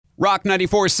Rock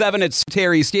 94.7, it's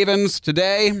Terry Stevens.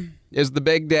 Today is the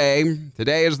big day.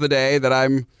 Today is the day that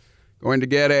I'm going to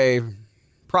get a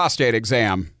prostate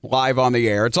exam live on the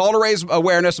air. It's all to raise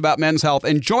awareness about men's health.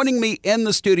 And joining me in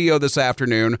the studio this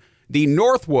afternoon, the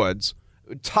Northwoods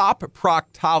top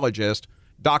proctologist,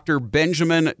 Dr.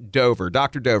 Benjamin Dover.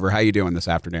 Dr. Dover, how you doing this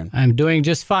afternoon? I'm doing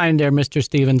just fine there, Mr.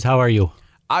 Stevens. How are you?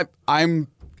 I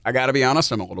got to be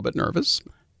honest, I'm a little bit nervous.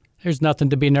 There's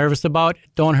nothing to be nervous about. It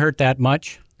don't hurt that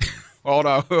much. Hold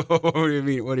on. What do you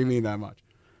mean? What do you mean that much?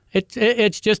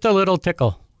 It's just a little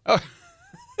tickle. Oh.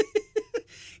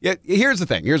 Yeah. Here's the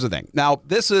thing. Now,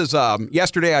 this is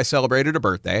yesterday. I celebrated a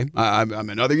birthday. I'm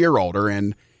another year older,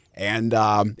 and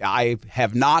I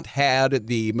have not had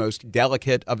the most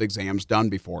delicate of exams done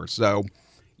before. So,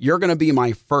 you're going to be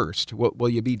my first. Will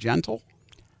you be gentle?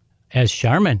 As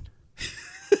Charmin,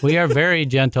 we are very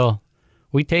gentle.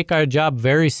 We take our job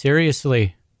very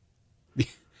seriously.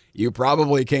 You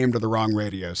probably came to the wrong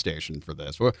radio station for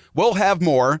this. We'll have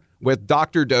more with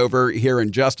Dr. Dover here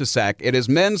in just a sec. It is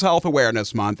Men's Health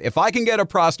Awareness Month. If I can get a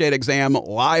prostate exam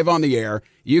live on the air,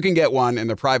 you can get one in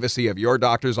the privacy of your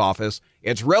doctor's office.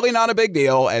 It's really not a big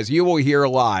deal, as you will hear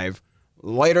live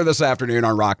later this afternoon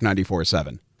on Rock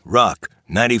 94.7. Rock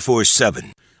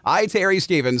 94.7. I, Terry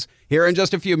Stevens, here in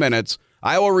just a few minutes,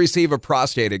 I will receive a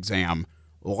prostate exam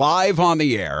live on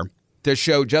the air to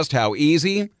show just how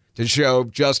easy, to show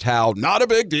just how not a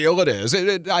big deal it is.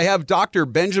 I have Dr.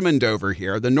 Benjamin Dover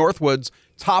here, the Northwoods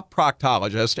top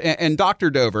proctologist. And Dr.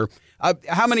 Dover,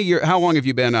 how long have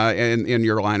you been in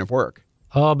your line of work?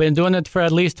 Oh, I've been doing it for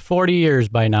at least 40 years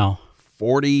by now.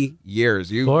 40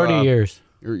 years. 40 years.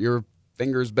 Your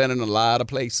finger's been in a lot of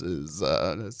places.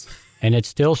 And it's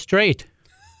still straight.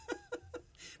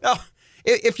 Now,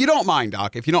 if you don't mind,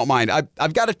 Doc,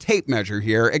 I've got a tape measure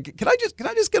here. Can I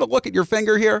just get a look at your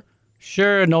finger here?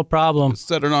 Sure, no problem. Just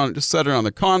set it on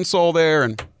the console there,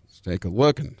 and just take a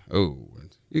look. And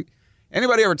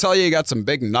anybody ever tell you got some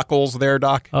big knuckles there,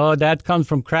 Doc? Oh, that comes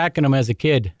from cracking them as a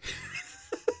kid.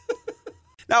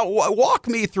 Now, walk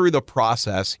me through the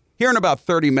process. Here in about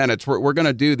 30 minutes, we're going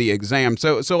to do the exam.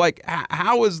 So like,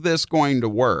 how is this going to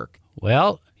work?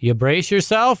 Well, you brace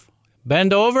yourself,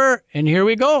 bend over, and here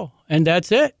we go. And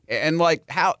that's it. And like,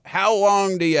 how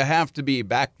long do you have to be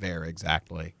back there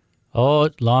exactly? Oh,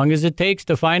 as long as it takes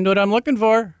to find what I'm looking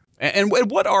for. And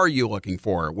what are you looking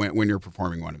for when you're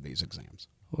performing one of these exams?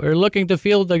 We're looking to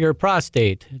feel your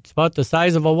prostate. It's about the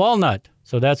size of a walnut.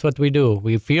 So that's what we do.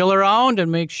 We feel around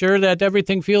and make sure that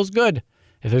everything feels good.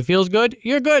 If it feels good,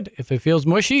 you're good. If it feels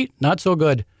mushy, not so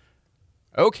good.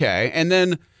 Okay. And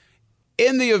then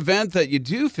in the event that you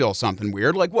do feel something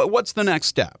weird, like what's the next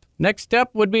step? Next step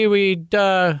would be we'd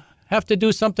have to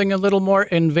do something a little more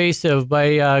invasive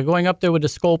by going up there with a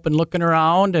scope and looking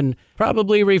around, and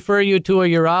probably refer you to a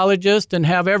urologist and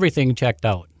have everything checked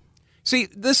out. See,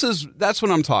 that's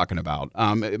what I'm talking about.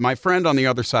 My friend on the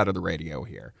other side of the radio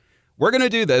here. We're going to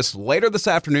do this later this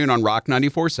afternoon on Rock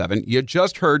 94.7. You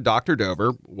just heard Dr.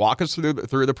 Dover walk us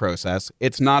through the process.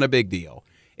 It's not a big deal.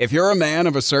 If you're a man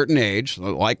of a certain age,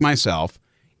 like myself,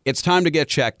 it's time to get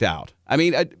checked out. I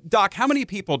mean, Doc, how many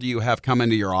people do you have come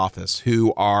into your office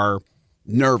who are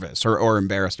nervous or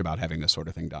embarrassed about having this sort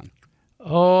of thing done?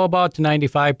 Oh, about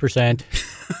 95%.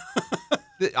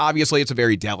 Obviously, it's a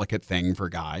very delicate thing for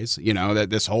guys, that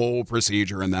this whole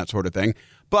procedure and that sort of thing.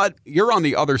 But you're on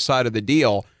the other side of the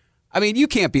deal. I mean, you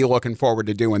can't be looking forward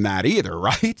to doing that either,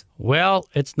 right? Well,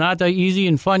 it's not an easy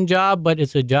and fun job, but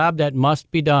it's a job that must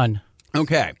be done.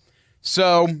 Okay,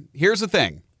 so here's the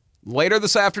thing. Later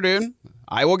this afternoon,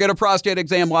 I will get a prostate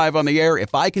exam live on the air.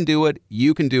 If I can do it,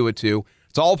 you can do it too.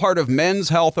 It's all part of Men's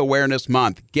Health Awareness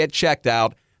Month. Get checked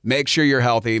out. Make sure you're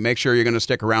healthy. Make sure you're going to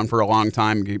stick around for a long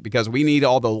time, because we need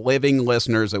all the living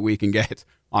listeners that we can get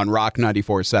on Rock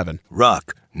 94.7.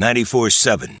 Rock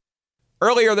 94.7.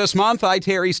 Earlier this month,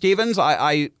 Terry Stevens,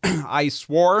 I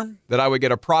swore that I would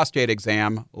get a prostate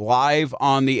exam live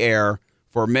on the air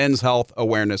for Men's Health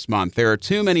Awareness Month. There are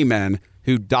too many men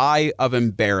who die of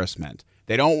embarrassment.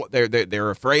 They're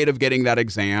afraid of getting that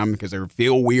exam because they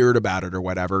feel weird about it or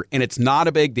whatever. And it's not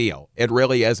a big deal. It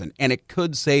really isn't. And it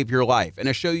could save your life. And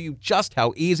to show you just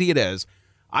how easy it is,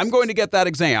 I'm going to get that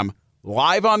exam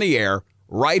live on the air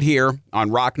right here on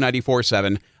Rock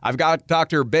 94.7. I've got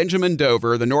Dr. Benjamin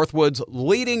Dover, the Northwoods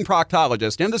leading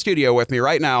proctologist, in the studio with me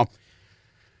right now.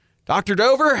 Dr.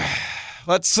 Dover,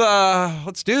 let's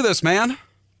do this, man.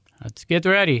 Let's get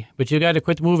ready, but you got to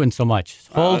quit moving so much.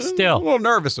 Hold still. I'm a little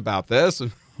nervous about this.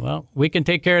 Well, we can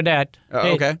take care of that.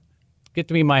 Hey, okay. Get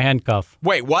to me my handcuff.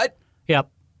 Wait, what?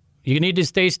 Yep. You need to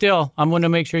stay still. I'm going to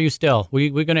make sure you're still. We're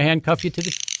going to handcuff you to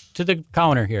the... to the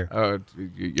counter here.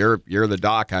 You're the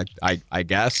doc, I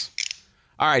guess.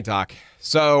 All right, doc.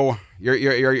 So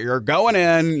you're going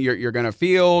in. You're going to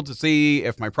feel to see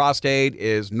if my prostate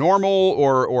is normal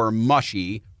or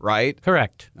mushy, right?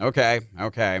 Correct. Okay.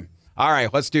 All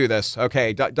right, let's do this.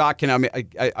 Okay, doc.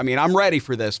 I mean, I'm ready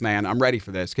for this, man. I'm ready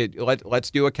for this.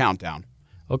 Let's do a countdown.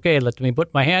 Okay, let me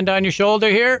put my hand on your shoulder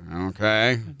here.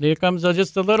 Okay. Here comes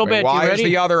just a little bit. Why You is ready?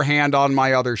 the other hand on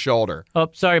my other shoulder? Oh,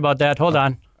 sorry about that. Hold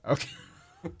on. Okay.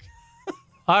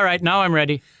 All right, now I'm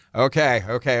ready. Okay.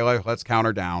 Let's count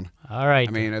her down. All right.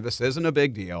 I mean, this isn't a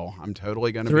big deal. I'm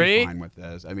totally going to 3, be fine with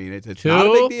this. I mean, it's 2, not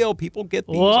a big deal. People get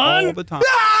these 1. all the time.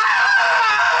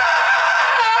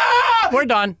 We're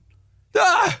done.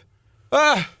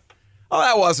 Oh,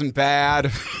 that wasn't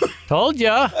bad. Told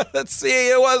ya. Let's see.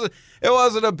 It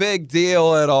wasn't a big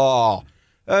deal at all.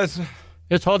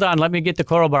 Just hold on. Let me get the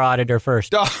Cobra auditor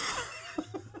first.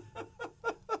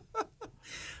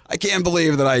 I can't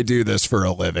believe that I do this for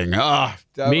a living.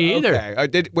 Me either.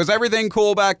 Okay. Was everything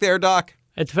cool back there, Doc?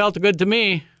 It felt good to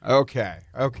me. Okay.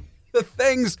 The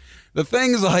things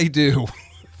I do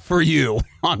for you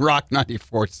on Rock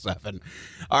 94.7.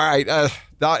 All right,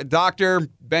 Dr.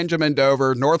 Benjamin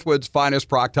Dover, Northwood's finest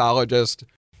proctologist.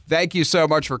 Thank you so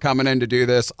much for coming in to do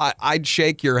this. I'd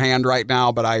shake your hand right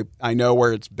now, but I know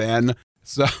where it's been.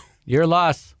 So Your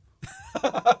loss.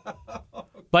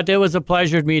 But it was a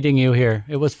pleasure meeting you here.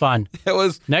 It was fun. it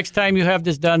was. Next time you have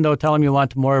this done, though, tell them you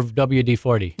want more of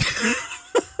WD-40.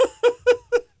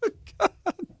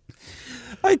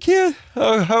 I can't.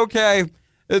 Okay.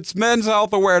 It's Men's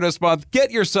Health Awareness Month.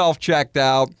 Get yourself checked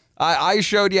out. I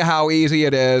showed you how easy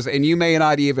it is, and you may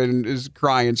not even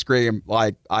cry and scream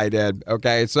like I did.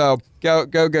 Okay, so go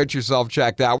get yourself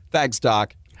checked out. Thanks,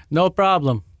 Doc. No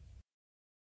problem.